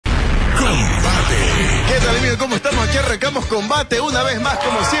amigos? ¿Cómo estamos? Aquí arrancamos Combate una vez más,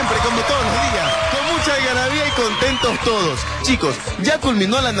 como siempre, como todos los días. Con mucha algarabía y contentos todos. Chicos, ya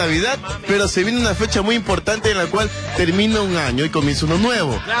culminó la Navidad, pero se viene una fecha muy importante en la cual termina un año y comienza uno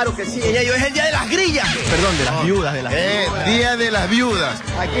nuevo. Claro que sí, ella es el día de las grillas. Perdón, de las viudas, de las viudas. Día de las viudas.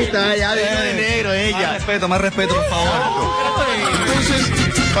 Aquí está, ya vino de negro ella. Más respeto, por favor. Entonces,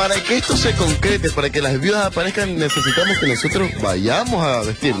 para que esto se concrete, para que las viudas aparezcan, necesitamos que nosotros vayamos a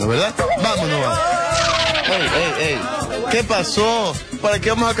vestirnos, ¿verdad? Vámonos. Ey. ¿Qué pasó? ¿Para qué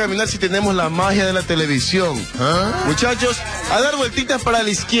vamos a caminar si tenemos la magia de la televisión? ¿Ah? Muchachos, a dar vueltitas para la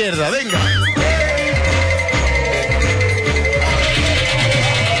izquierda, venga.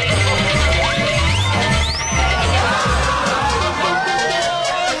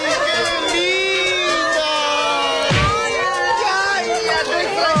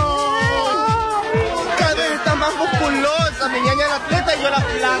 Mi ñaña la atleta y yo la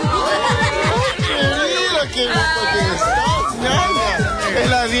flanco. Mira qué guapo que estás, ñaña. Es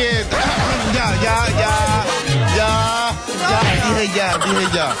la dieta. Ya. Dije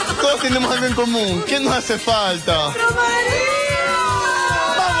ya. Todos tenemos algo en común. ¿Qué nos hace falta? Vamos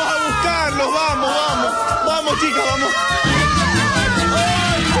a buscarlos, vamos. Vamos, chicas, vamos.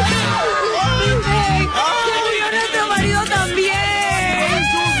 ¡Se murió nuestro marido también!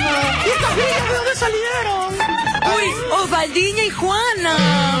 ¿Y estas grillas de dónde salieron? Uy, Osvaldiña y Juana.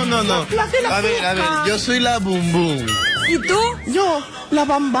 No. A ver, yo soy la Bum Bum. ¿Y tú? Yo, la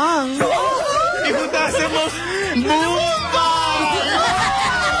Bam Bam. Y juntas hacemos Bumba.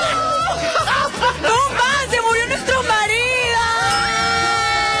 ¡Bomba! ¡Se murió nuestro marido!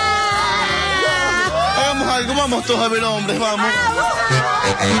 Hagamos algo, vamos todos a ver hombres, vamos.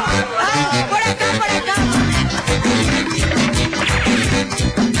 Por acá.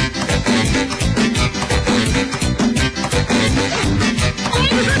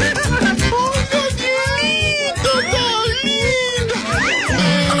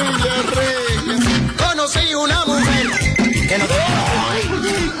 Conocí una mujer que no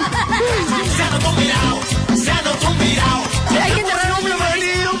se anotó un mirao. Hay que enterrar un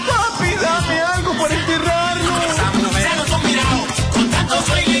Marido, papi, dame algo para enterrarlo. Se anotó un mirao, con tanto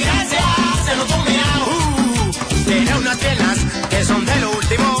soy y gracia. Se anotó un mirao. Tiene unas piernas que son de lo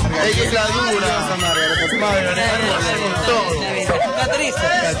último. Ella es la dura.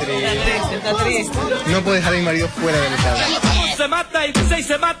 Está triste. No puedo dejar a mi marido fuera de mi casa. Se mata y dice y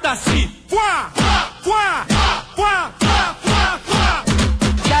se mata así. ¡Fua!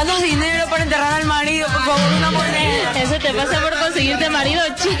 Danos dinero para enterrar al marido, por favor, una moneda. Eso te pasa por conseguirte marido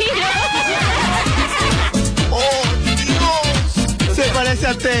chino. ¡Oh, Dios! Se parece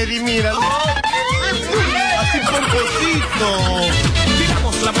a Teddy, mira. Así pomposito.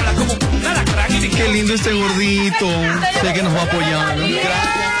 Tiramos la bola como un alacrán. Qué lindo este gordito. Sé que nos va a apoyar, ¿no?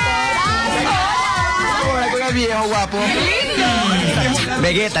 Gracias. Hola, con el viejo guapo.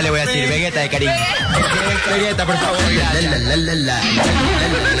 Vegeta le voy a decir, Vegeta de cariño. Vegeta, por favor.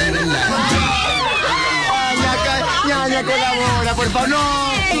 Ñaña, colabora, por favor.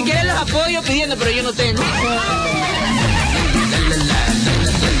 No. Si quieren los apoyo pidiendo, pero yo no tengo.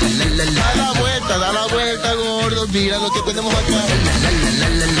 Da la vuelta, gordo. Mira lo que tenemos acá.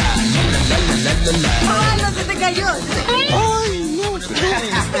 ¡Ay, no se te cayó! Ay, no. Muchas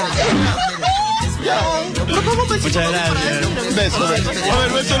gracias. Beso. A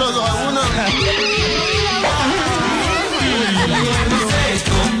ver, beso los dos a uno.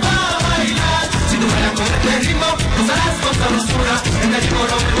 Si tú bailas con este ritmo, gozarás con sabrosura. En el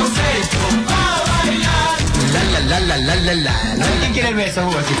coro me gocé a bailar. La. ¿Quién quiere el beso,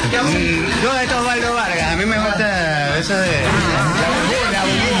 Jugosito? Yo de estos Osvaldo Vargas. A mí me gusta eso de la bombilla.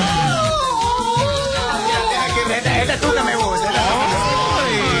 Esta tuca me gusta.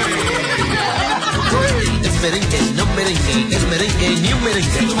 Es merengue, no merengue. Es merengue, ni un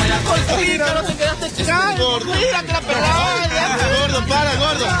merengue. Tú bailas con Mira, no te quedaste calvo. Gordo. Mira que la pelada. Gordo, para,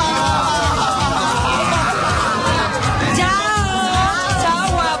 gordo.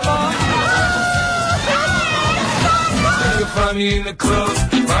 Chao, guapo. Find me in the club,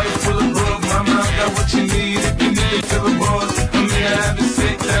 body full of bug. Mama, I got what you need if you need to feel the buzz. I'm here to have the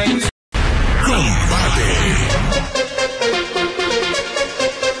sex, I ain't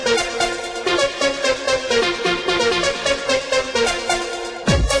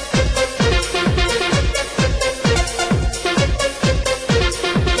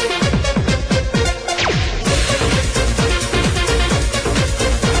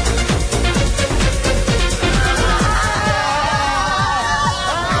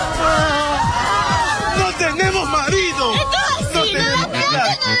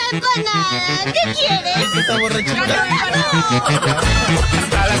 ¿Qué quieres? Esta borrachita.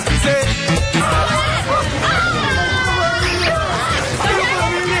 A las 15.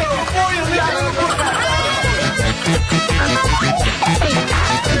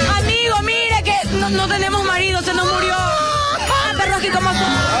 aquí como son.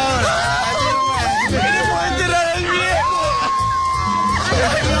 ¿Cómo enterrar al viejo?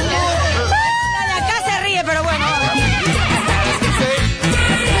 La de acá se ríe, pero bueno.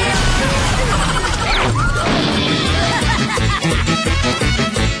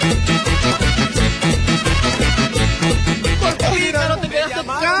 Pero te quedaste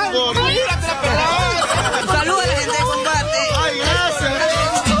calvo. Saluda a la gente de Combate. Ay, gracias.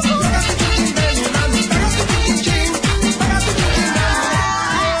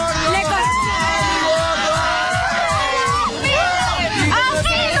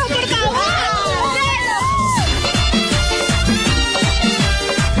 ¡Amigo, por favor!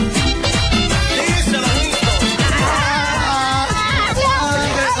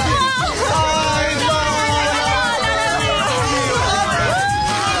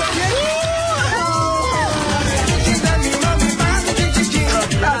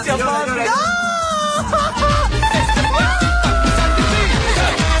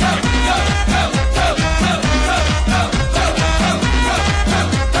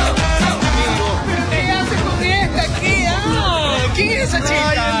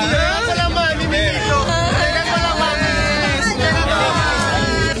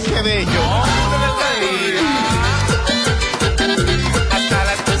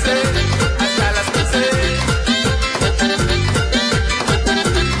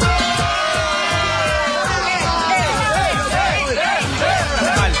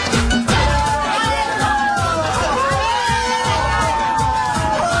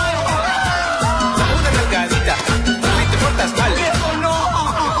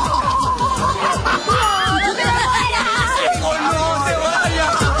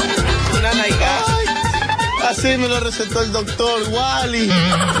 Así me lo recetó el doctor Wally.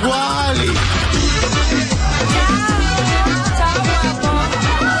 Wally.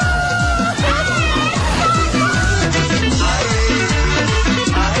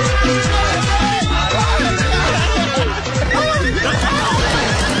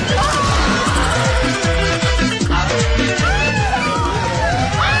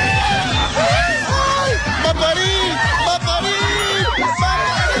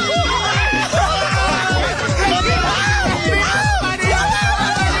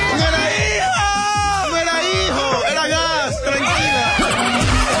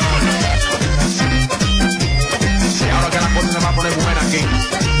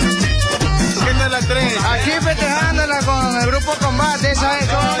 Aquí festejándola con el grupo Combate, ¿sabes?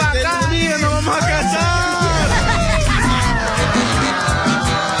 ¡Nos vamos a casar!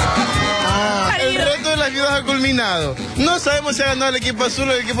 El reto de las viudas ha culminado. No sabemos si ha ganado el equipo azul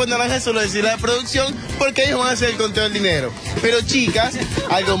o el equipo naranja, eso lo decirá la producción, porque ellos van a hacer el conteo del dinero. Pero chicas,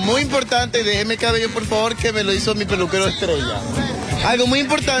 algo muy importante, déjeme cabello por favor, que me lo hizo mi peluquero estrella. Algo muy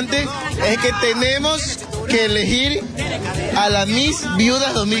importante es que tenemos que elegir a la Miss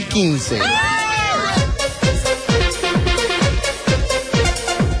Viudas 2015.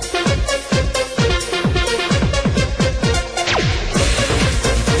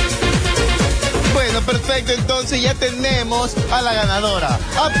 Perfecto, entonces ya tenemos a la ganadora.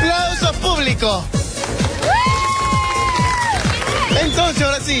 ¡Aplausos público! Entonces,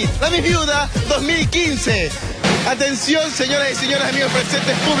 ahora sí, la Miss Viuda 2015. Atención, señoras y señores, amigos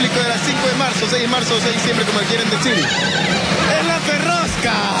presentes públicos de las 5 de marzo, 6 de marzo o 6 de diciembre, como quieren decir. ¡Es la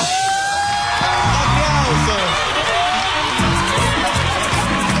Ferrosca! ¡Aplausos!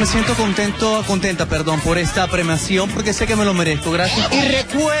 Me siento contenta, por esta premiación, porque sé que me lo merezco. Gracias. Y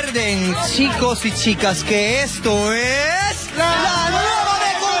recuerden, chicos y chicas, que esto es... ¡La